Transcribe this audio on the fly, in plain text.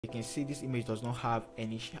You can see this image does not have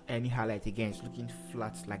any highlight. Again, it's looking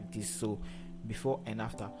flat like this. So before and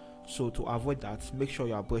after. So to avoid that, make sure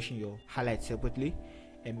you are brushing your highlights separately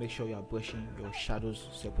and make sure you are brushing your shadows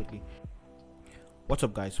separately. What's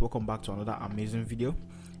up guys, welcome back to another amazing video.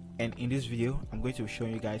 And in this video I'm going to be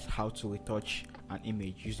showing you guys how to retouch an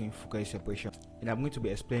image using focal separation, and I'm going to be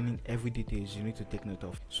explaining every details you need to take note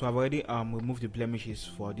of. So I've already removed the blemishes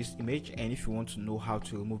for this image, and if you want to know how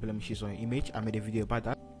to remove blemishes on your image, I made a video about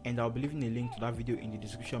that, and I'll be leaving a link to that video in the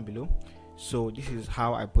description below. So this is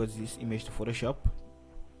how I brought this image to Photoshop.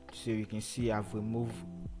 So you can see I've removed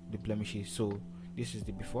the blemishes. So this is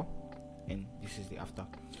the before and this is the after.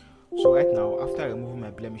 So right now, after removing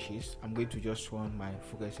my blemishes, I'm going to just run my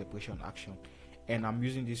focal separation action, and I'm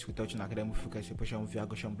using this Retouching Academy focal separation via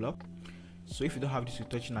Gaussian block. So if you don't have this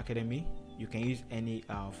Retouching Academy, you can use any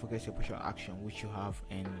focal separation action which you have,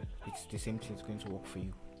 and it's the same thing. It's going to work for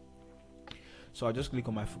you. So I'll just click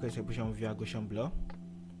on my focal separation via Gaussian blur,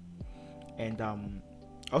 and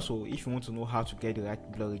also, if you want to know how to get the right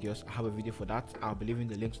blur radius, I have a video for that. I'll be leaving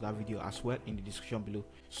the link to that video as well in the description below.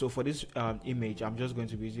 So for this image, I'm just going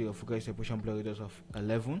to be using a focal separation blur radius of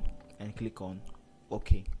 11 and click on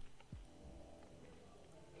OK.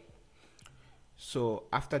 So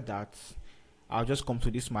after that, I'll just come to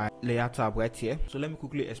this my layer tab right here. So let me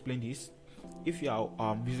quickly explain this. If you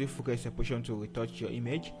are using focal separation to retouch your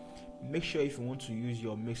image, make sure if you want to use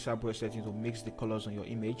your mixer brush setting to mix the colors on your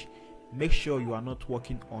image, make sure you are not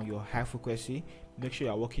working on your high frequency. Make sure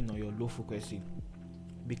you are working on your low frequency,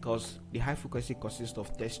 because the high frequency consists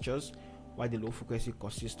of textures while the low frequency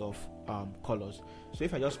consists of colors. So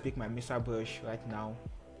if I just pick my mixer brush right now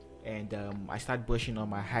and I start brushing on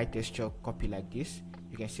my high texture copy like this,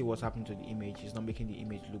 you can see what's happening to the image. It's not making the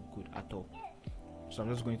image look good at all. So I'm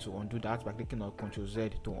just going to undo that by clicking on Ctrl Z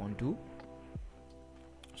to undo.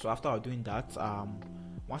 So after doing that,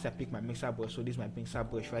 once I pick my mixer brush, so this is my mixer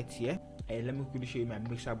brush right here, and let me quickly show you my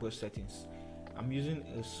mixer brush settings. I'm using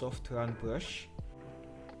a soft round brush,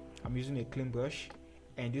 I'm using a clean brush,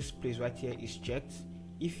 and this place right here is checked.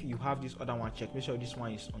 If you have this other one checked, make sure this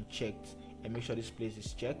one is unchecked, and make sure this place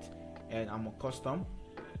is checked. And I'm on custom,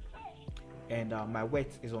 and my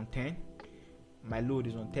wet is on 10, my load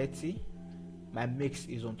is on 30, my mix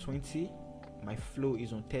is on 20, my flow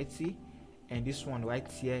is on 30, and this one right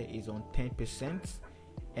here is on 10%,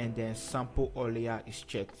 and then sample all layer is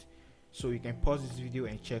checked. So you can pause this video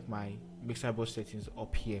and check my mixer brush settings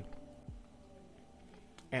up here.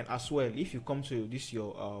 And as well, if you come to this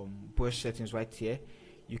your brush settings right here,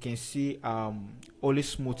 you can see only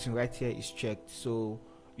smoothing right here is checked. So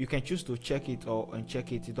you can choose to check it or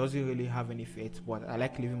uncheck it. It doesn't really have any effect, but I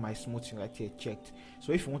like leaving my smoothing right here checked.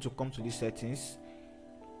 So if you want to come to these settings,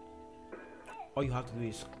 all you have to do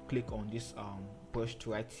is click on this brush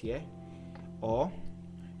tool right here, or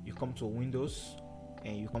you come to Windows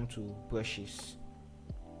and you come to brushes.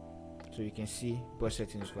 So you can see brush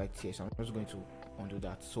settings right here. So I'm just going to undo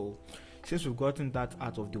that. So since we've gotten that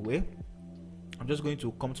out of the way, I'm just going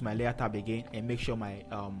to come to my layer tab again and make sure my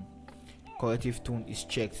corrective tone is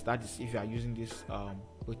checked. That is, if you are using this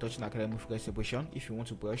Retouching Academy focal separation, if you want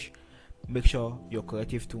to brush, make sure your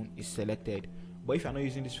corrective tone is selected. But if you're not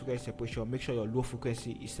using this focal separation, make sure your low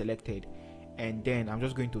frequency is selected. And then I'm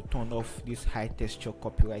just going to turn off this high texture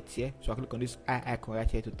copy right here. So I click on this eye icon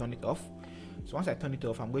right here to turn it off. So once I turn it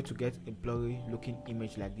off, I'm going to get a blurry looking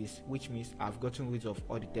image like this, which means I've gotten rid of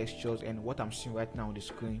all the textures, and what I'm seeing right now on the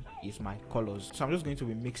screen is my colors. So I'm just going to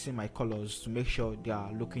be mixing my colors to make sure they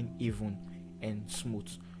are looking even and smooth.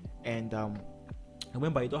 And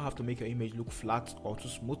remember, you don't have to make your image look flat or too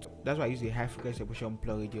smooth. That's why I use a high frequency separation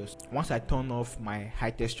blur radius. Once I turn off my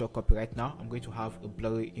high texture copy right now, I'm going to have a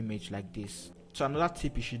blurry image like this. So another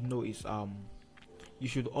tip you should know is you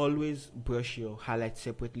should always brush your highlights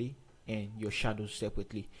separately and your shadows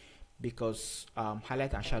separately, because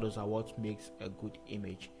highlight and shadows are what makes a good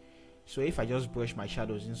image. So if I just brush my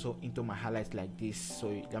shadows into my highlights like this, so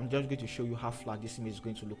I'm just going to show you how flat this image is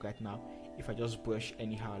going to look right now. If I just brush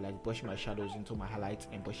anyhow, like brushing my shadows into my highlights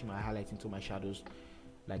and brushing my highlights into my shadows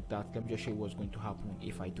like that, let me just show you what's going to happen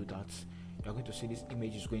if I do that. You're going to see this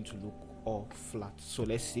image is going to look all flat. So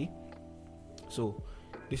let's see. So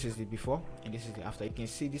this is the before and this is the after. You can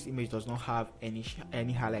see this image does not have any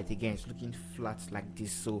highlight. Again, it's looking flat like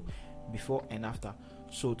this. So before and after.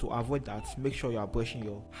 So to avoid that, make sure you are brushing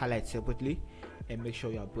your highlights separately and make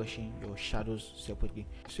sure you are brushing your shadows separately.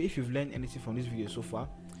 So if you've learned anything from this video so far,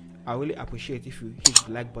 I really appreciate if you hit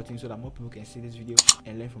the like button so that more people can see this video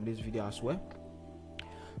and learn from this video as well.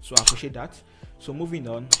 So I appreciate that. So moving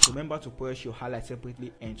on, remember to brush your highlights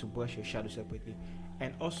separately and to brush your shadow separately.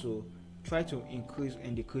 And also try to increase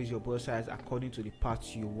and decrease your brush size according to the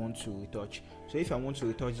parts you want to retouch. So if I want to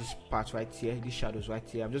retouch this part right here, these shadows right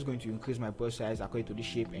here, I'm just going to increase my brush size according to the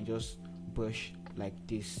shape and just brush like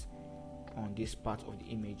this on this part of the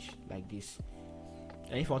image like this.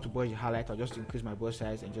 And if I want to brush the highlight, I'll just increase my brush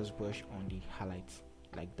size and just brush on the highlight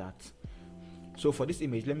like that. So for this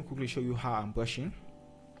image, let me quickly show you how I'm brushing.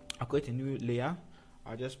 I'll create a new layer.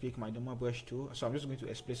 I'll just pick my normal brush tool. So I'm just going to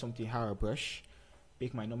explain something how I brush.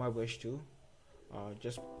 Pick my normal brush tool,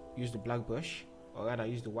 just use the black brush, or rather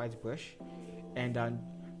use the white brush, and then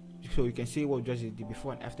so you can see what just the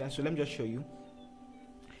before and after. So let me just show you.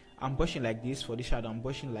 I'm brushing like this. For this shadow, I'm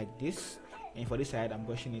brushing like this, and for this side, I'm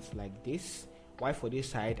brushing it like this. While for this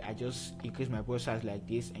side, I just increase my brush size like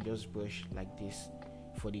this and just brush like this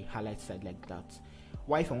for the highlight side like that.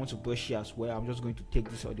 While if I want to brush here as well, I'm just going to take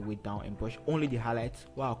this all the way down and brush only the highlights,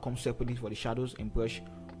 while I'll come separately for the shadows and brush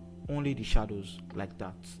only the shadows like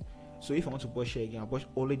that. So if I want to brush here again, I'll brush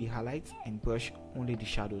only the highlights and brush only the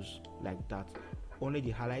shadows like that. Only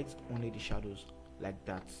the highlights, only the shadows like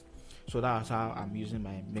that. So that's how I'm using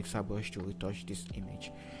my mixer brush to retouch this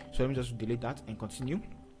image. So let me just delete that and continue.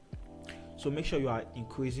 So make sure you are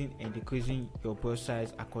increasing and decreasing your brush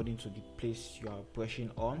size according to the place you are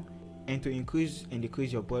brushing on. And to increase and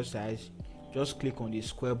decrease your brush size, just click on the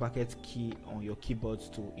square bracket key on your keyboard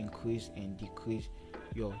to increase and decrease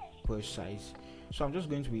your brush size. So I'm just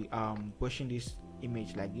going to be brushing this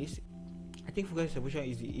image like this. I think focus separation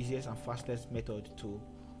is the easiest and fastest method to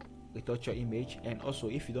retouch your image, and also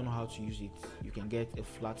if you don't know how to use it, you can get a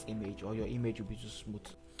flat image or your image will be too smooth.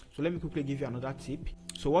 So let me quickly give you another tip.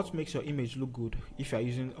 So what makes your image look good if you are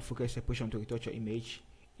using a focus separation to retouch your image,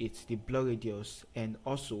 it's the blur radius and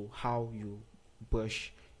also how you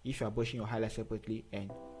brush, if you are brushing your highlight separately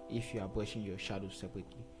and if you are brushing your shadows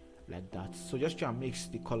separately like that. So just try and mix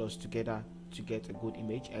the colors together to get a good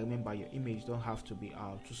image. And remember, your image don't have to be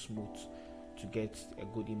too smooth to get a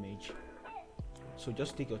good image. So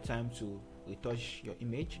just take your time to retouch your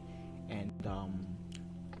image and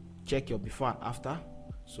check your before and after.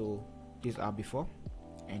 So these are before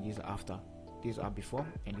and these are after. These are before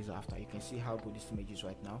and these are after. You can see how good this image is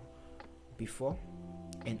right now, before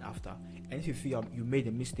and after. And if you feel you made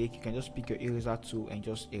a mistake, you can just pick your eraser tool and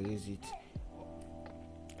just erase it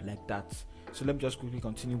like that. So let me just quickly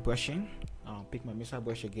continue brushing. Pick my mixer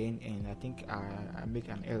brush again, and I think I make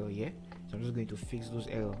an error here, so I'm just going to fix those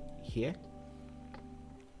errors here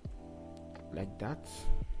like that.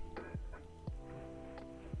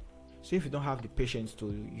 So if you don't have the patience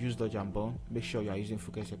to use dodge and burn, make sure you are using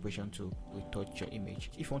focus separation to retouch your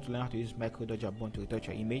image. If you want to learn how to use micro dodge and burn to retouch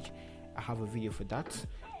your image, I have a video for that,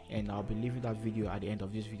 and I'll be leaving that video at the end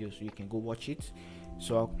of this video so you can go watch it.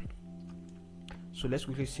 So let's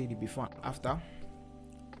quickly see the before and after.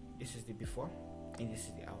 This is the before and this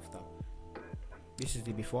is the after. This is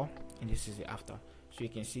the before and this is the after. So you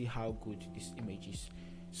can see how good this image is.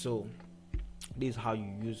 So this is how you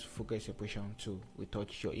use focus separation to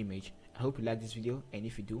retouch your image. I hope you like this video, and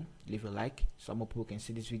if you do, leave a like so more people can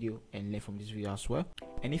see this video and learn from this video as well.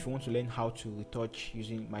 And if you want to learn how to retouch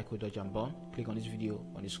using micro dodge and burn, click on this video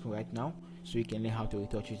on the screen right now so you can learn how to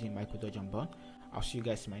retouch using micro dodge and burn. I'll see you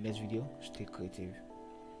guys in my next video. Stay creative.